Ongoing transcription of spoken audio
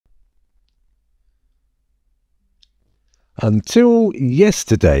Until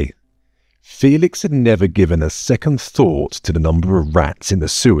yesterday, Felix had never given a second thought to the number of rats in the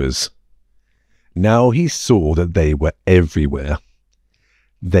sewers. Now he saw that they were everywhere.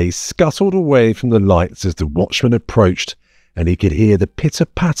 They scuttled away from the lights as the watchman approached, and he could hear the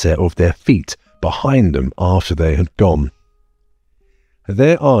pitter-patter of their feet behind them after they had gone.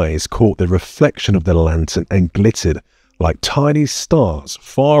 Their eyes caught the reflection of the lantern and glittered like tiny stars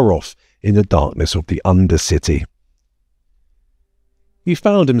far off in the darkness of the Undercity. He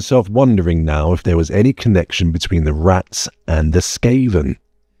found himself wondering now if there was any connection between the rats and the Skaven.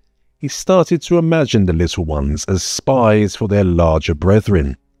 He started to imagine the little ones as spies for their larger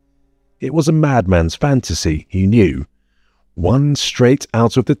brethren. It was a madman's fantasy, he knew, one straight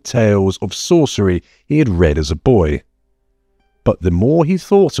out of the tales of sorcery he had read as a boy. But the more he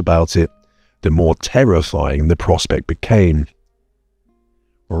thought about it, the more terrifying the prospect became.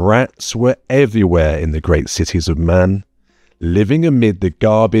 Rats were everywhere in the great cities of man, living amid the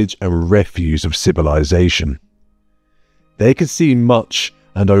garbage and refuse of civilization. They could see much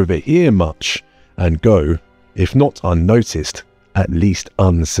and overhear much, and go, if not unnoticed, at least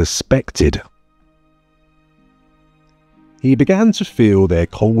unsuspected. He began to feel their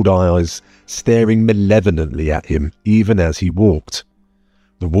cold eyes staring malevolently at him even as he walked.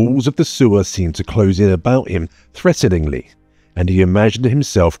 The walls of the sewer seemed to close in about him threateningly, and he imagined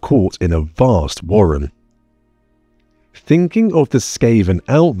himself caught in a vast warren. Thinking of the Skaven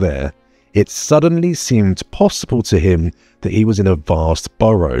out there, it suddenly seemed possible to him that he was in a vast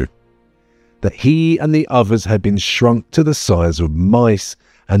burrow, that he and the others had been shrunk to the size of mice,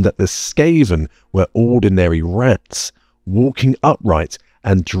 and that the Skaven were ordinary rats, walking upright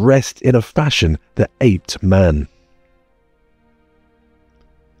and dressed in a fashion that aped man.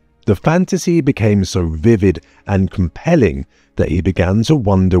 The fantasy became so vivid and compelling that he began to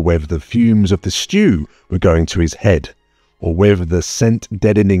wonder whether the fumes of the stew were going to his head, or whether the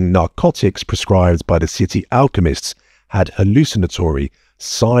scent-deadening narcotics prescribed by the city alchemists had hallucinatory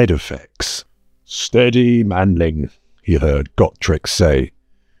side effects. "Steady, manling," he heard Gotrek say.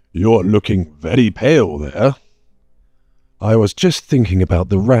 "You're looking very pale there." "I was just thinking about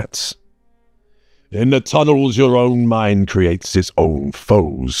the rats." "In the tunnels your own mind creates its own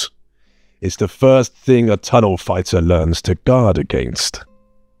foes. It's the first thing a tunnel fighter learns to guard against."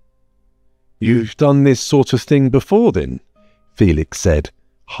 "You've done this sort of thing before then?" Felix said,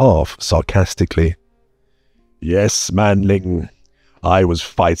 half sarcastically. "Yes, manling. I was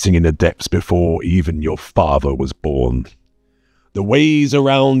fighting in the depths before even your father was born. The ways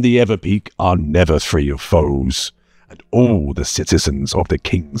around the Everpeak are never free of foes, and all the citizens of the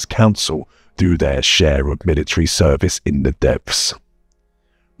King's Council do their share of military service in the depths.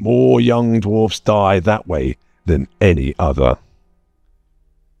 More young dwarfs die that way than any other."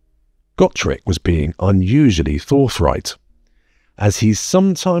 Gotrek was being unusually forthright, as he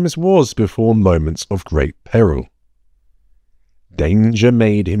sometimes was before moments of great peril. Danger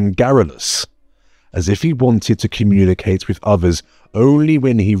made him garrulous, as if he wanted to communicate with others only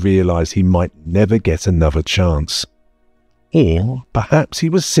when he realized he might never get another chance. Or perhaps he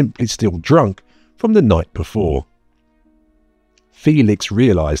was simply still drunk from the night before. Felix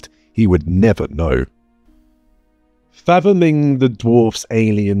realized he would never know. Fathoming the dwarf's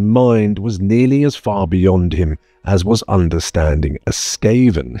alien mind was nearly as far beyond him as was understanding a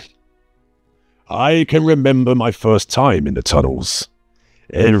Skaven. "I can remember my first time in the tunnels.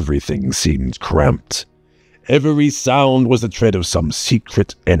 Everything seemed cramped. Every sound was the tread of some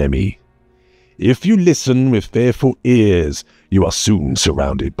secret enemy. If you listen with fearful ears, you are soon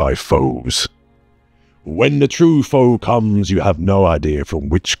surrounded by foes. When the true foe comes, you have no idea from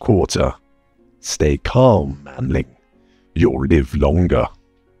which quarter. Stay calm, manling. You'll live longer."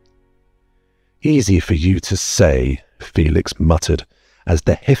 "Easy for you to say," Felix muttered, as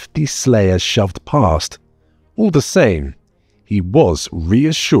the hefty slayer shoved past. All the same, he was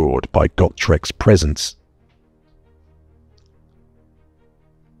reassured by Gotrek's presence.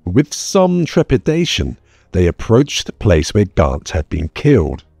 With some trepidation, they approached the place where Gant had been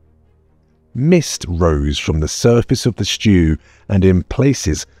killed. Mist rose from the surface of the stew, and in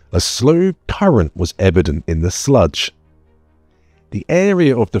places a slow current was evident in the sludge. The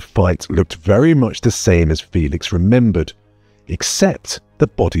area of the fight looked very much the same as Felix remembered, except the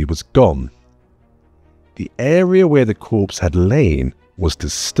body was gone. The area where the corpse had lain was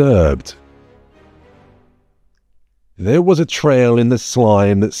disturbed. There was a trail in the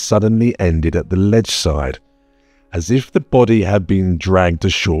slime that suddenly ended at the ledge side, as if the body had been dragged a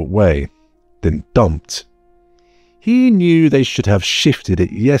short way, then dumped. He knew they should have shifted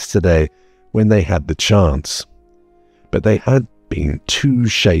it yesterday when they had the chance, but they had been too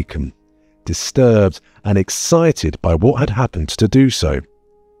shaken, disturbed and excited by what had happened to do so.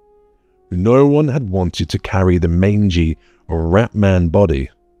 No one had wanted to carry the mangy rat man body,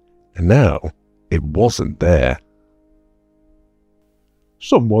 and now it wasn't there.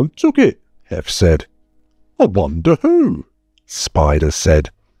 "Someone took it," Hef said. "I wonder who," Spider said.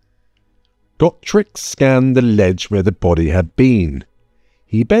 Gotrek scanned the ledge where the body had been.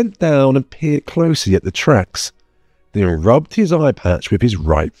 He bent down and peered closely at the tracks, then rubbed his eye patch with his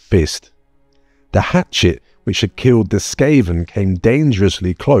right fist. The hatchet which had killed the Skaven came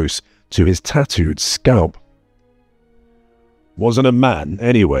dangerously close to his tattooed scalp. "Wasn't a man,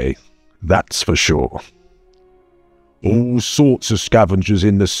 anyway, that's for sure." "All sorts of scavengers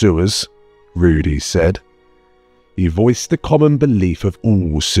in the sewers," Rudy said. He voiced the common belief of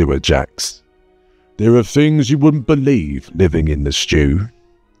all sewer jacks. "There are things you wouldn't believe living in the stew."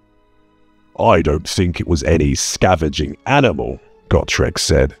 "I don't think it was any scavenging animal," Gotrek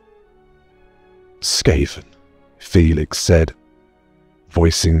said. "Skaven," Felix said,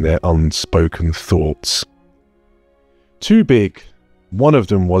 voicing their unspoken thoughts. Too big, one of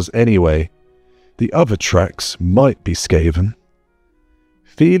them was anyway. The other tracks might be Skaven.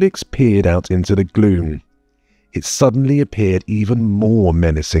 Felix peered out into the gloom. It suddenly appeared even more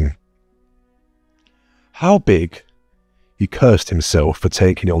menacing. How big? He cursed himself for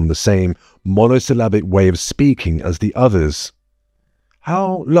taking on the same monosyllabic way of speaking as the others.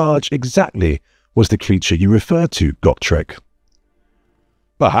 How large exactly was the creature you referred to, Gotrek?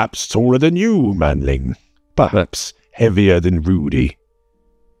 "Perhaps taller than you, manling. Perhaps heavier than Rudy."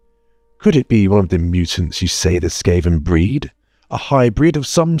 "Could it be one of the mutants you say the Skaven breed? A hybrid of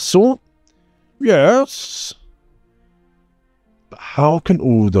some sort?" "Yes." "But how can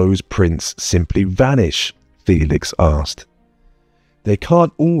all those prints simply vanish?" Felix asked. "They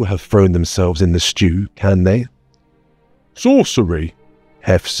can't all have thrown themselves in the stew, can they?" "Sorcery,"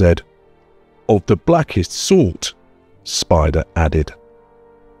 Hef said. "Of the blackest sort," Spider added.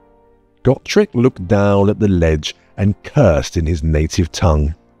 Gotrek looked down at the ledge and cursed in his native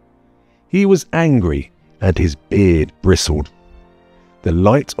tongue. He was angry, and his beard bristled. The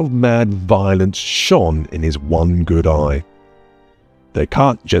light of mad violence shone in his one good eye. "They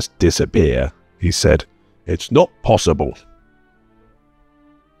can't just disappear," he said. "It's not possible."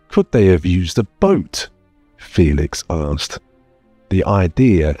 "Could they have used a boat?" Felix asked. The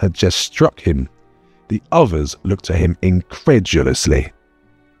idea had just struck him. The others looked at him incredulously.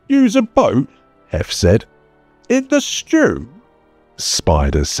 "Use a boat?" Hef said. "In the stew?"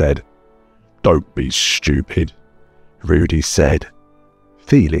 Spider said. "Don't be stupid," Rudy said.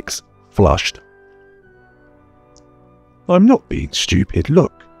 Felix flushed. "I'm not being stupid,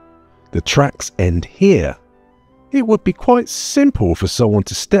 look. The tracks end here. It would be quite simple for someone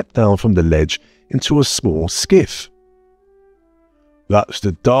to step down from the ledge into a small skiff." "That's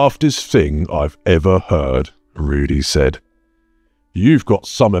the daftest thing I've ever heard," Rudy said. "You've got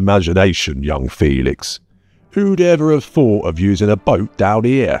some imagination, young Felix. Who'd ever have thought of using a boat down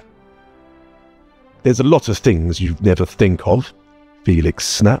here?" "There's a lot of things you'd never think of," Felix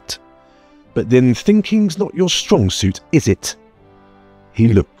snapped. "But then thinking's not your strong suit, is it?" He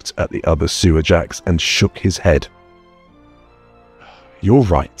looked at the other sewer jacks and shook his head. "You're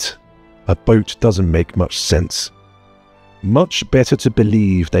right. A boat doesn't make much sense. Much better to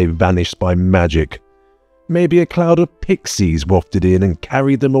believe they vanished by magic. Maybe a cloud of pixies wafted in and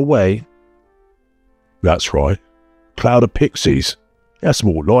carried them away." "That's right. Cloud of pixies. That's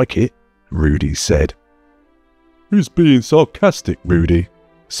more like it," Rudy said. "Who's being sarcastic, Rudy?"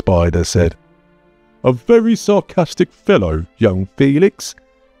 Spider said. "A very sarcastic fellow, young Felix,"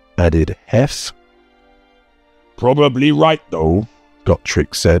 added Hef. "Probably right, though,"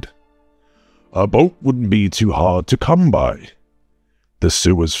 Gotrek said. "A boat wouldn't be too hard to come by. The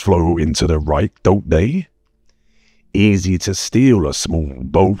sewers flow into the right, don't they? Easy to steal a small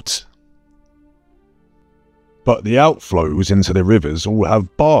boat." "But the outflows into the rivers all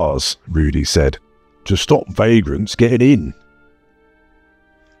have bars," Rudy said, "to stop vagrants getting in."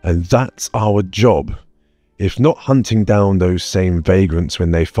 "And that's our job, if not hunting down those same vagrants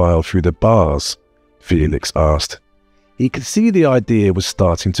when they file through the bars?" Felix asked. He could see the idea was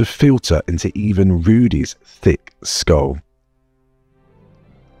starting to filter into even Rudy's thick skull.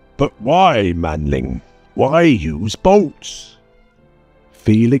 "But why, manling? Why use boats?"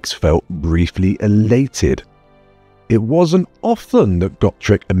 Felix felt briefly elated. It wasn't often that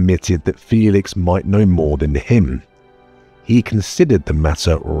Gotrek admitted that Felix might know more than him. He considered the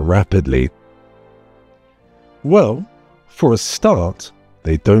matter rapidly. "Well, for a start,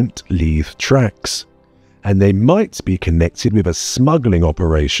 they don't leave tracks, and they might be connected with a smuggling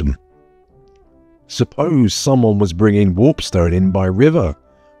operation. Suppose someone was bringing warpstone in by river,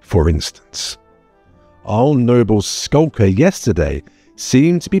 For instance, our noble skulker yesterday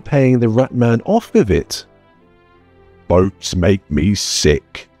seemed to be paying the rat man off with it. Boats make me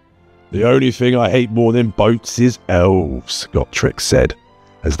sick. The only thing I hate more than boats is elves, Gotrek said,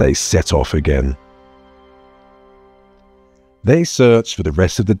 as they set off again. They searched for the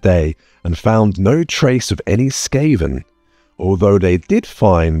rest of the day and found no trace of any Skaven, although they did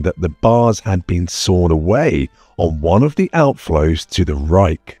find that the bars had been sawn away on one of the outflows to the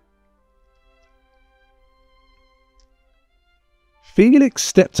Reich. Felix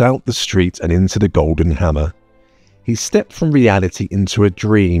stepped out the street and into the Golden Hammer. He stepped from reality into a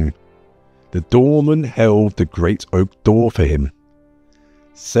dream. The doorman held the great oak door for him.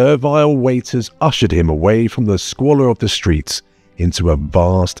 Servile waiters ushered him away from the squalor of the streets into a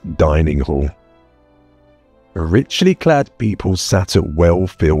vast dining hall. Richly clad people sat at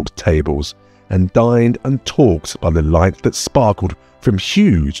well-filled tables and dined and talked by the light that sparkled from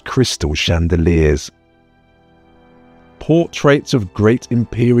huge crystal chandeliers. Portraits of great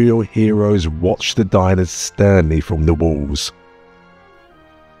imperial heroes watched the diners sternly from the walls.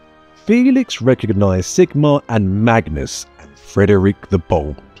 Felix recognized Sigmar and Magnus and Frederick the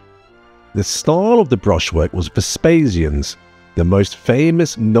Bold. The style of the brushwork was Vespasian's, the most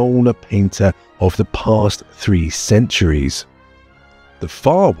famous Nolna painter of the past 3 centuries. The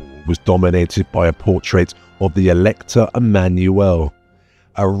far wall was dominated by a portrait of the Elector Emmanuel,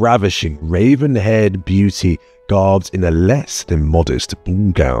 a ravishing raven-haired beauty garbed in a less than modest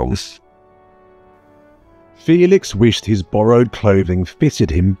ball gown. Felix wished his borrowed clothing fitted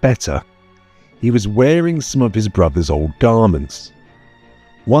him better. He was wearing some of his brother's old garments.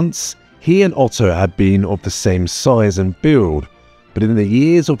 Once, he and Otto had been of the same size and build, but in the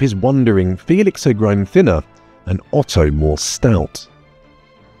years of his wandering, Felix had grown thinner and Otto more stout.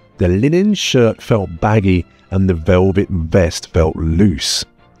 The linen shirt felt baggy and the velvet vest felt loose.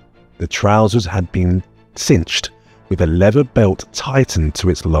 The trousers had been cinched, with a leather belt tightened to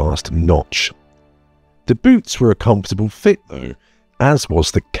its last notch. The boots were a comfortable fit though, as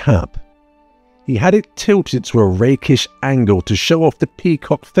was the cap. He had it tilted to a rakish angle to show off the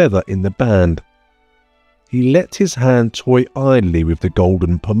peacock feather in the band. He let his hand toy idly with the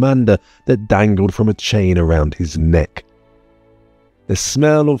golden pomander that dangled from a chain around his neck. The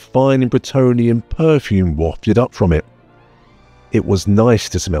smell of fine Bretonian perfume wafted up from it. It was nice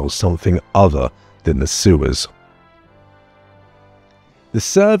to smell something other than the sewers. The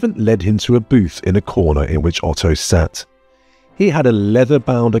servant led him to a booth in a corner in which Otto sat. He had a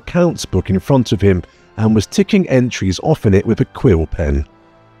leather-bound accounts book in front of him and was ticking entries off in it with a quill pen.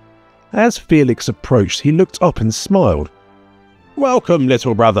 As Felix approached, he looked up and smiled. "Welcome,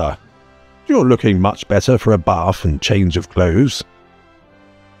 little brother. You're looking much better for a bath and change of clothes."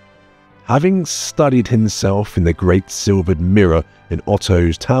 Having studied himself in the great silvered mirror in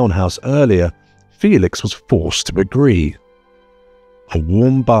Otto's townhouse earlier, Felix was forced to agree. A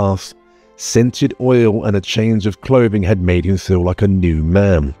warm bath, scented oil and a change of clothing had made him feel like a new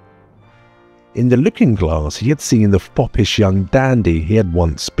man. In the looking glass he had seen the foppish young dandy he had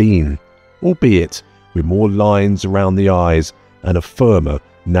once been, albeit with more lines around the eyes and a firmer,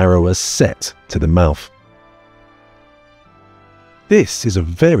 narrower set to the mouth. "This is a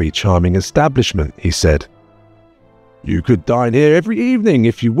very charming establishment," he said. "You could dine here every evening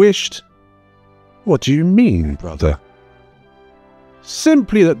if you wished." "What do you mean, brother?"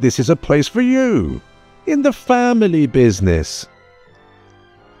 "Simply that this is a place for you, in the family business."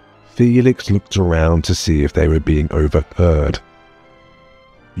 Felix looked around to see if they were being overheard.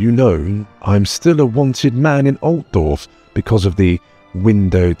 "You know, I'm still a wanted man in Altdorf because of the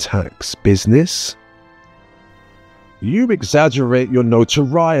window tax business." "You exaggerate your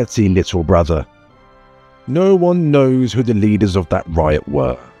notoriety, little brother. No one knows who the leaders of that riot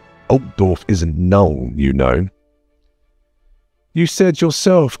were. Altdorf isn't known, you know." "You said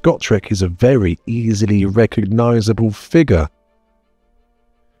yourself Gotrek is a very easily recognizable figure."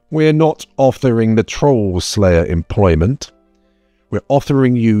 "We're not offering the troll slayer employment. We're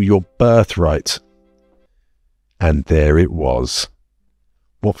offering you your birthright." And there it was.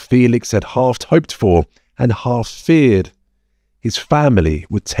 What Felix had half hoped for and half feared. His family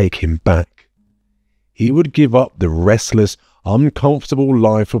would take him back. He would give up the restless, uncomfortable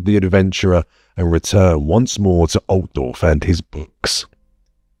life of the adventurer and return once more to Altdorf and his books.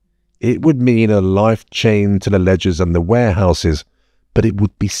 It would mean a life chained to the ledgers and the warehouses, but it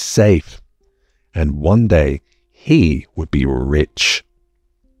would be safe. And one day he would be rich.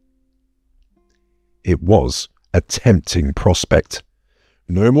 It was a tempting prospect.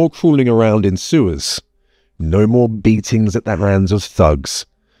 No more crawling around in sewers. No more beatings at the hands of thugs.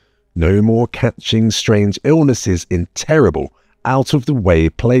 No more catching strange illnesses in terrible, out-of-the-way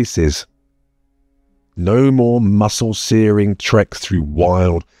places. No more muscle-searing treks through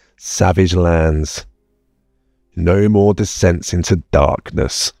wild, savage lands. No more descents into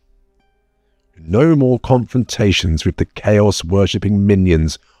darkness. No more confrontations with the chaos-worshipping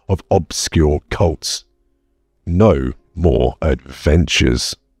minions of obscure cults. No more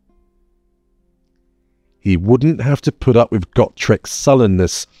adventures. He wouldn't have to put up with Gotrek's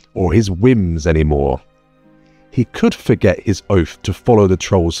sullenness or his whims anymore. He could forget his oath to follow the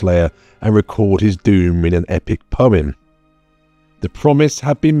Trollslayer and record his doom in an epic poem. The promise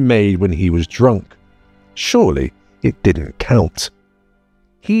had been made when he was drunk. Surely it didn't count.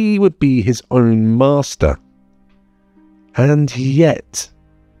 He would be his own master. And yet,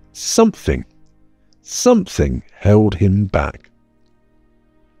 something held him back.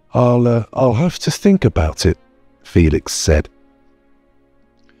 I'll have to think about it, Felix said.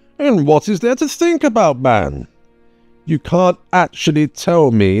 And what is there to think about, man? You can't actually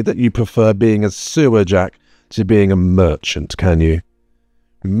tell me that you prefer being a sewer jack to being a merchant, can you?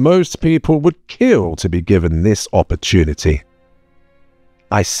 Most people would kill to be given this opportunity.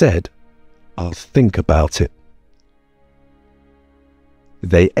 I said, I'll think about it.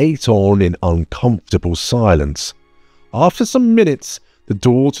 They ate on in uncomfortable silence. After some minutes, the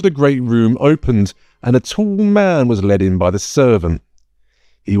door to the great room opened and a tall man was led in by the servant.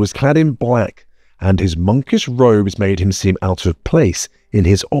 He was clad in black, and his monkish robes made him seem out of place in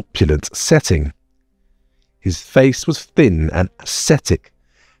his opulent setting. His face was thin and ascetic,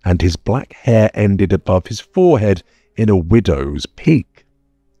 and his black hair ended above his forehead in a widow's peak.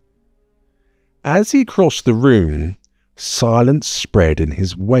 As he crossed the room, silence spread in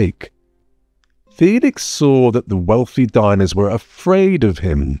his wake. Felix saw that the wealthy diners were afraid of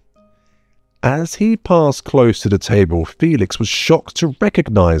him. As he passed close to the table, Felix was shocked to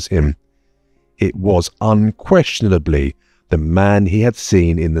recognize him. It was unquestionably the man he had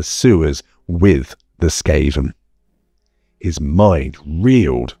seen in the sewers with the Skaven. His mind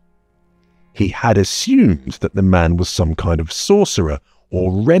reeled. He had assumed that the man was some kind of sorcerer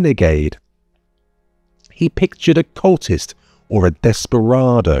or renegade. He pictured a cultist or a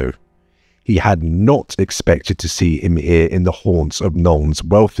desperado. He had not expected to see him here in the haunts of Nuln's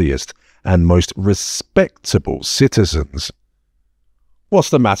wealthiest and most respectable citizens. "What's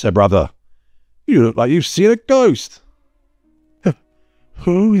the matter, brother? You look like you've seen a ghost."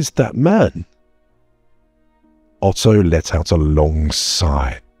 "Who is that man?" Otto let out a long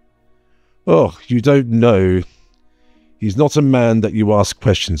sigh. "Oh, you don't know. He's not a man that you ask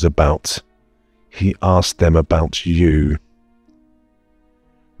questions about. He asked them about you."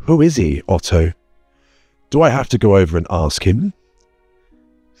 "Who is he, Otto? Do I have to go over and ask him?"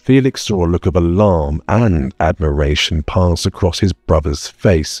 Felix saw a look of alarm and admiration pass across his brother's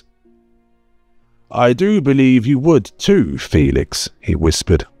face. "I do believe you would too, Felix," he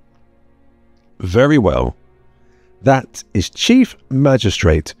whispered. "Very well. That is Chief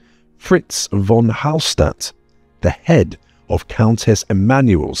Magistrate Fritz von Hallstatt, the head of Countess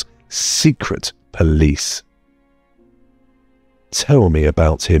Emanuel's secret police." "Tell me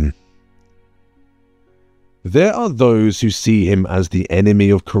about him." "There are those who see him as the enemy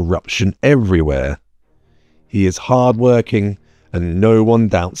of corruption everywhere. He is hard-working, and no one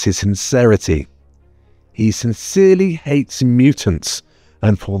doubts his sincerity. He sincerely hates mutants,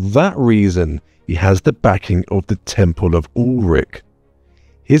 and for that reason he has the backing of the Temple of Ulrich.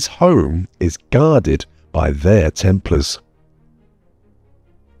 His home is guarded by their Templars."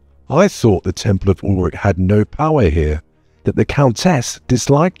 "I thought the Temple of Ulrich had no power here, that the Countess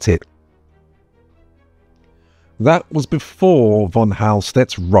disliked it." "That was before von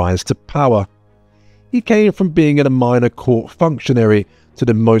Hallstatt's rise to power. He came from being a minor court functionary to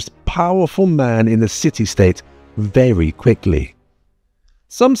the most powerful man in the city-state very quickly.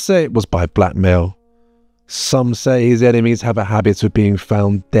 Some say it was by blackmail. Some say his enemies have a habit of being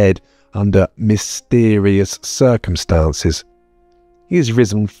found dead under mysterious circumstances. He has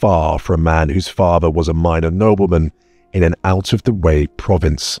risen far for a man whose father was a minor nobleman in an out-of-the-way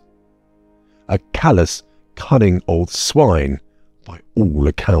province. A callous, cunning old swine, by all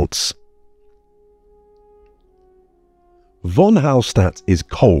accounts. Von Hallstatt is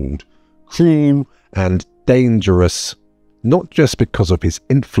cold, cruel, and dangerous, not just because of his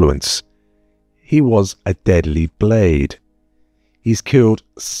influence. He was a deadly blade. He's killed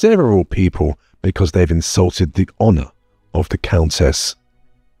several people because they've insulted the honor of the Countess.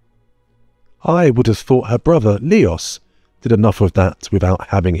 I would have thought her brother, Leos, did enough of that without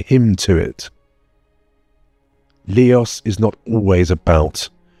having him to it. Leos is not always about,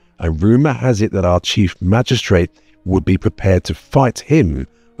 and rumour has it that our chief magistrate would be prepared to fight him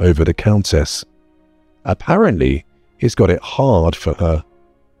over the Countess. Apparently, He's got it hard for her.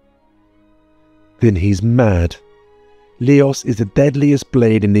 Then he's mad. Leos is the deadliest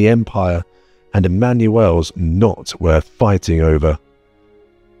blade in the Empire, and Emmanuel's not worth fighting over.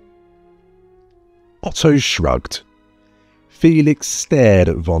 Otto shrugged. Felix stared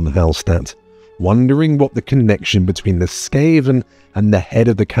at von Hallstatt, wondering what the connection between the Skaven and the head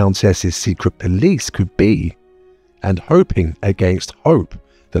of the Countess's secret police could be, and hoping against hope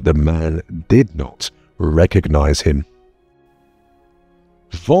that the man did not recognize him.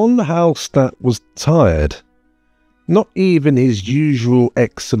 Von Hallstatt was tired. Not even his usual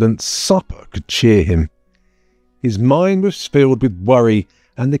excellent supper could cheer him. His mind was filled with worry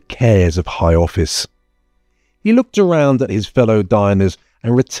and the cares of high office. He looked around at his fellow diners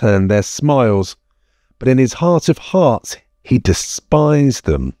and returned their smiles, but in his heart of hearts he despised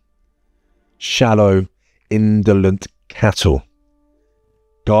them. Shallow, indolent cattle.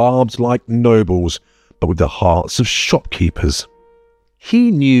 Garbed like nobles, but with the hearts of shopkeepers.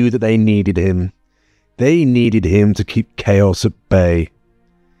 He knew that they needed him. They needed him to keep chaos at bay.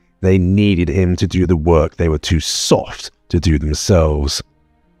 They needed him to do the work they were too soft to do themselves.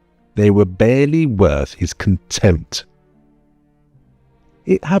 They were barely worth his contempt.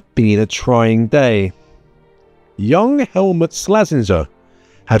 It had been a trying day. Young Helmut Schlesinger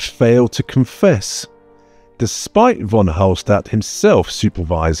had failed to confess, despite von Hallstatt himself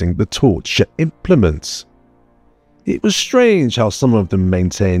supervising the torture implements. It was strange how some of them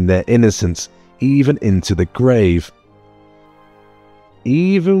maintained their innocence even into the grave.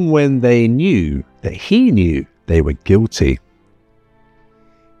 Even when they knew that he knew they were guilty.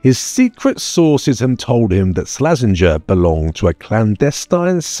 His secret sources had told him that Schlesinger belonged to a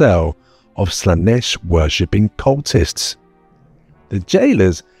clandestine cell of Slanesh-worshipping cultists. The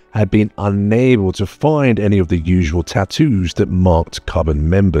jailers had been unable to find any of the usual tattoos that marked coven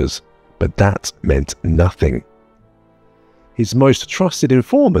members, but that meant nothing. His most trusted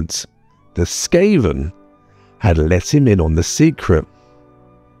informants, the Skaven, had let him in on the secret.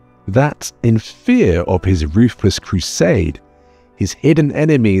 That, in fear of his ruthless crusade, his hidden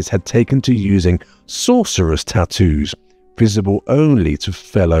enemies had taken to using sorcerer's tattoos, visible only to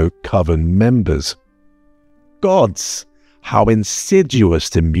fellow coven members. Gods, how insidious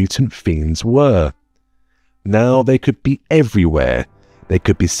the mutant fiends were! Now they could be everywhere. They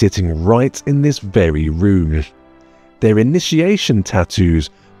could be sitting right in this very room. Their initiation tattoos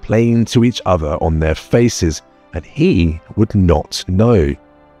playing to each other on their faces, and he would not know.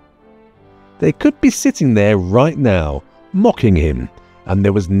 They could be sitting there right now, mocking him, and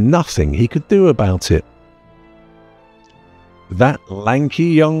there was nothing he could do about it. That lanky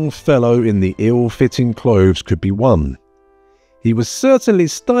young fellow in the ill-fitting clothes could be one. He was certainly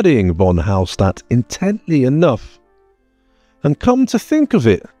studying von Hallstatt intently enough. And come to think of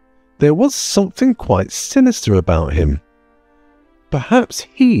it, there was something quite sinister about him. Perhaps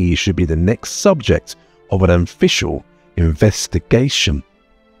he should be the next subject of an official investigation.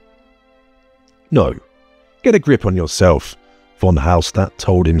 No, get a grip on yourself, von Hallstatt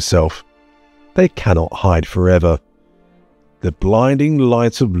told himself. They cannot hide forever. The blinding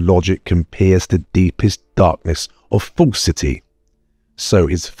light of logic can pierce the deepest darkness of falsity. So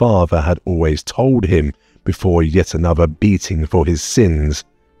his father had always told him before yet another beating for his sins,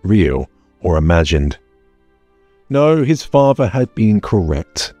 real or imagined. No, his father had been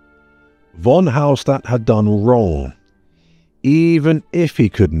correct. Von Hallstatt had done wrong, even if he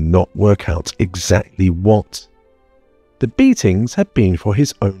could not work out exactly what. The beatings had been for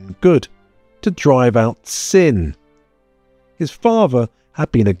his own good, to drive out sin. His father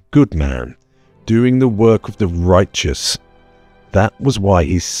had been a good man, doing the work of the righteous. That was why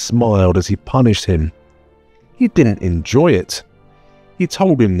he smiled as he punished him. He didn't enjoy it. He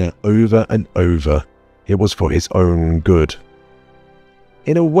told him that over and over. It was for his own good.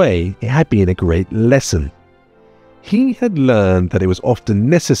 In a way, it had been a great lesson. He had learned that it was often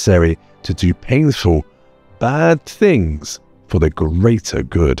necessary to do painful, bad things for the greater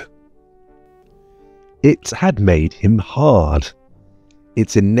good. It had made him hard.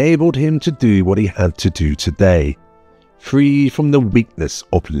 It enabled him to do what he had to do today, free from the weakness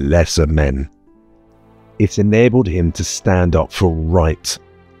of lesser men. It enabled him to stand up for right.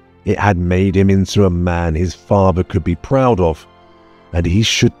 It had made him into a man his father could be proud of, and he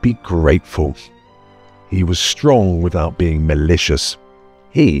should be grateful. He was strong without being malicious.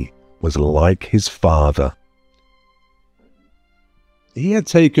 He was like his father. He had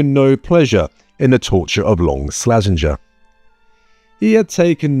taken no pleasure in the torture of Long Schlesinger. He had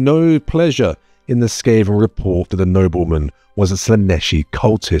taken no pleasure in the Skaven report that the nobleman was a Slaneshi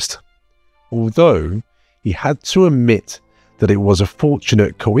cultist, although he had to admit that it was a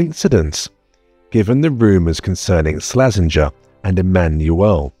fortunate coincidence. given the rumours concerning Slazenger and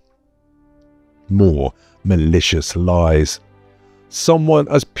Emmanuel. More malicious lies. Someone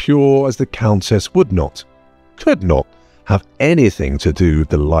as pure as the Countess would not, could not, have anything to do with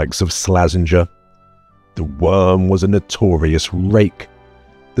the likes of Slazenger. The worm was a notorious rake,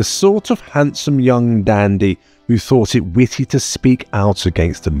 the sort of handsome young dandy who thought it witty to speak out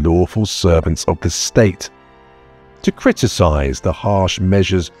against the lawful servants of the state, to criticise the harsh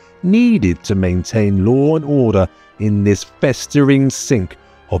measures needed to maintain law and order in this festering sink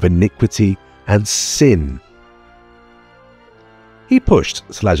of iniquity and sin. He pushed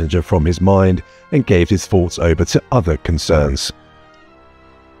Slazenger from his mind and gave his thoughts over to other concerns.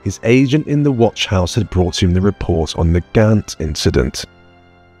 His agent in the watch house had brought him the report on the Gant incident.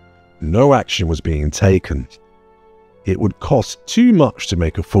 No action was being taken. It would cost too much to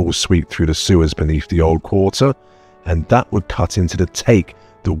make a full sweep through the sewers beneath the old quarter, and that would cut into the take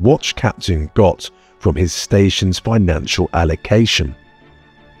the watch captain got from his station's financial allocation.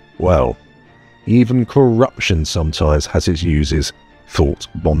 Well, even corruption sometimes has its uses, thought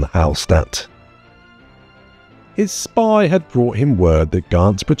von Hallstatt. His spy had brought him word that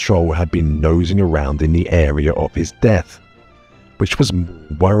Gant's patrol had been nosing around in the area of his death, which was more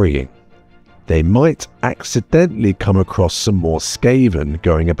worrying. They might accidentally come across some more Skaven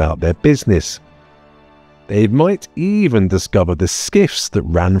going about their business. They might even discover the skiffs that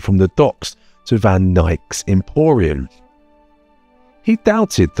ran from the docks to Van Eyck's Emporium. He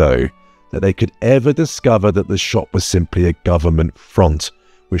doubted, though, that they could ever discover that the shop was simply a government front,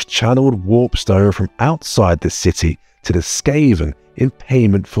 which channeled warpstone from outside the city to the Skaven in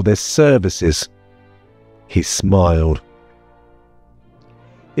payment for their services. He smiled.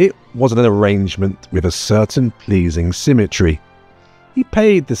 It was an arrangement with a certain pleasing symmetry. He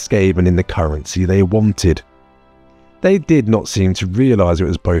paid the Skaven in the currency they wanted. They did not seem to realise it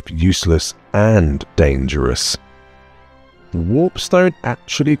was both useless and dangerous. The warpstone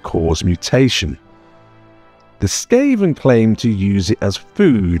actually caused mutation. The Skaven claimed to use it as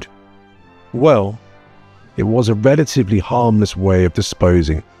food. Well, it was a relatively harmless way of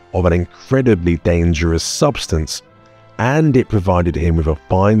disposing of an incredibly dangerous substance, and it provided him with a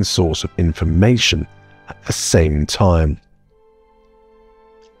fine source of information at the same time.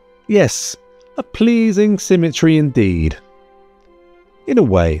 Yes, a pleasing symmetry indeed. In a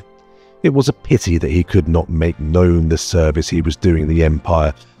way, it was a pity that he could not make known the service he was doing the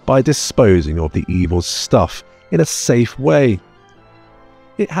Empire by disposing of the evil stuff in a safe way.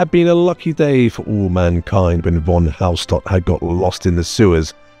 It had been a lucky day for all mankind when von Hallstatt had got lost in the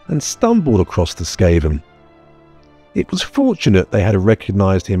sewers and stumbled across the Skaven. It was fortunate they had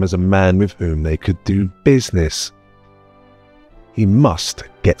recognised him as a man with whom they could do business. He must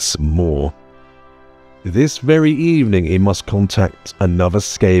get some more. This very evening he must contact another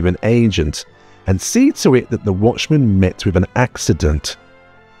Skaven agent and see to it that the watchman met with an accident.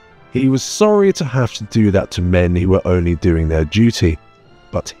 He was sorry to have to do that to men who were only doing their duty,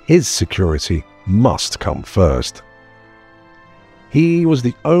 but his security must come first. He was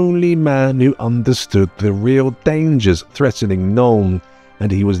the only man who understood the real dangers threatening Nuln,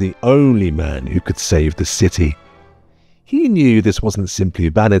 and he was the only man who could save the city. He knew this wasn't simply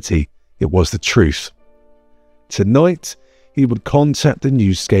vanity, it was the truth. Tonight, he would contact the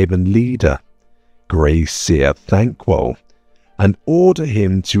new Skaven leader, Grey Seer Thankwall, and order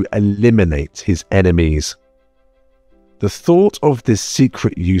him to eliminate his enemies. The thought of this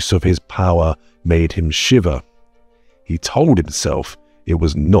secret use of his power made him shiver. He told himself it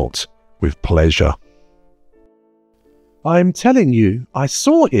was not with pleasure. "I'm telling you, I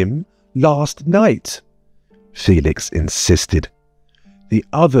saw him last night," Felix insisted. The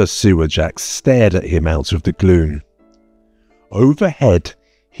other sewerjacks stared at him out of the gloom. Overhead,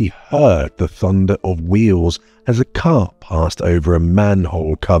 he heard the thunder of wheels as a cart passed over a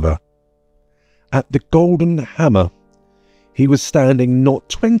manhole cover. At the Golden Hammer, he was standing not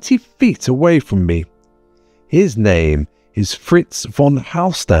 20 feet away from me. His name is Fritz von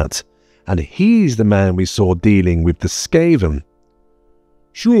Hallstatt, and he's the man we saw dealing with the Skaven.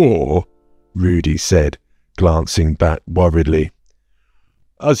 "Sure," Rudy said, glancing back worriedly.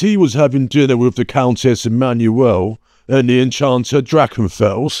 "As he was having dinner with the Countess Emmanuel and the Enchanter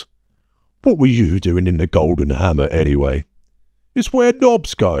Drachenfels. What were you doing in the Golden Hammer anyway? It's where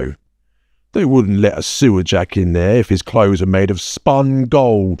knobs go. They wouldn't let a sewerjack in there if his clothes are made of spun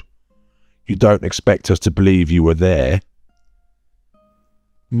gold. You don't expect us to believe you were there."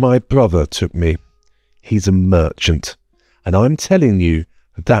 "My brother took me. He's a merchant, and I'm telling you,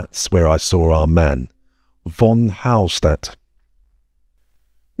 that's where I saw our man, von Hallstatt."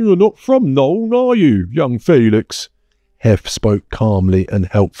 "You're not from Nuln, are you, young Felix?" Hef spoke calmly and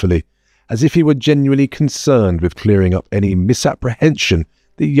helpfully, as if he were genuinely concerned with clearing up any misapprehension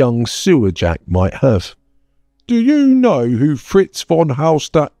the young sewer jack might have. "Do you know who Fritz von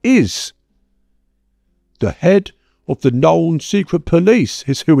Hallstatt is?" "The head of the known secret police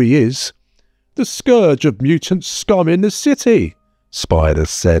is who he is. The scourge of mutant scum in the city," Spider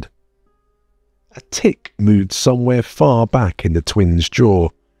said. A tick moved somewhere far back in the twins' jaw.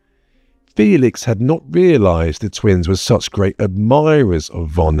 Felix had not realised the twins were such great admirers of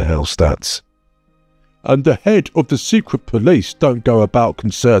von Hallstatt. "And the head of the secret police don't go about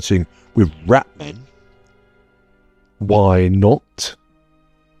concerting with rat men." "Why not?"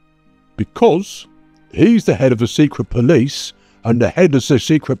 "Because he's the head of the secret police, and the head of the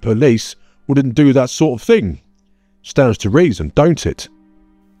secret police wouldn't do that sort of thing. Stands to reason, don't it?"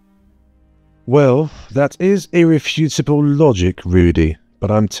 "Well, that is irrefutable logic, Rudy, but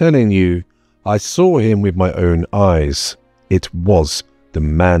I'm telling you, I saw him with my own eyes. It was the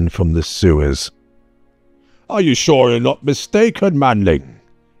man from the sewers." "Are you sure you're not mistaken, Manling?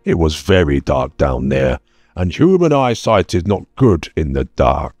 It was very dark down there, and human eyesight is not good in the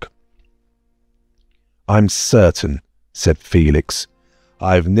dark." "I'm certain," said Felix.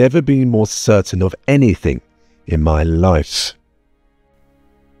 "I've never been more certain of anything in my life."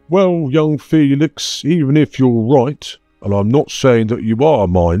 "Well, young Felix, even if you're right, and I'm not saying that you are,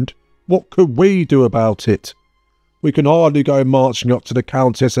 mind, what could we do about it? We can hardly go marching up to the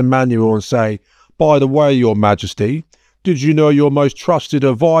Countess Emmanuel and say, 'By the way, your Majesty, did you know your most trusted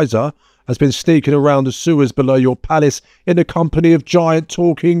advisor has been sneaking around the sewers below your palace in the company of giant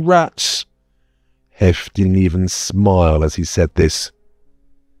talking rats?'" Hef didn't even smile as he said this.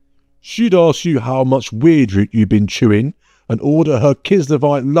 "She'd ask you how much weed root you've been chewing and order her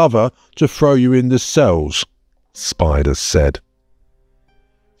Kislevite lover to throw you in the cells," Spider said.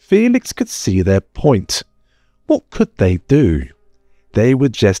 Felix could see their point. What could they do? They were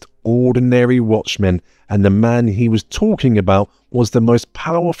just ordinary watchmen, and the man he was talking about was the most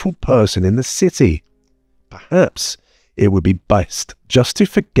powerful person in the city. Perhaps it would be best just to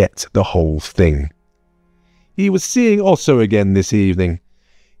forget the whole thing. He was seeing Otto again this evening.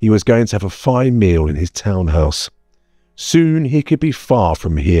 He was going to have a fine meal in his townhouse. Soon he could be far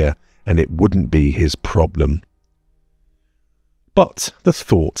from here, and it wouldn't be his problem. But the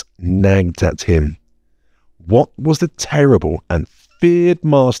thought nagged at him. What was the terrible and feared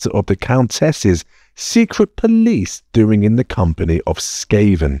master of the Countess's secret police doing in the company of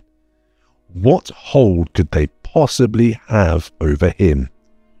Skaven? What hold could they possibly have over him?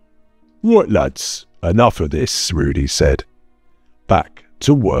 "Right, lads, enough of this," Rudy said. "Back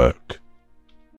to work."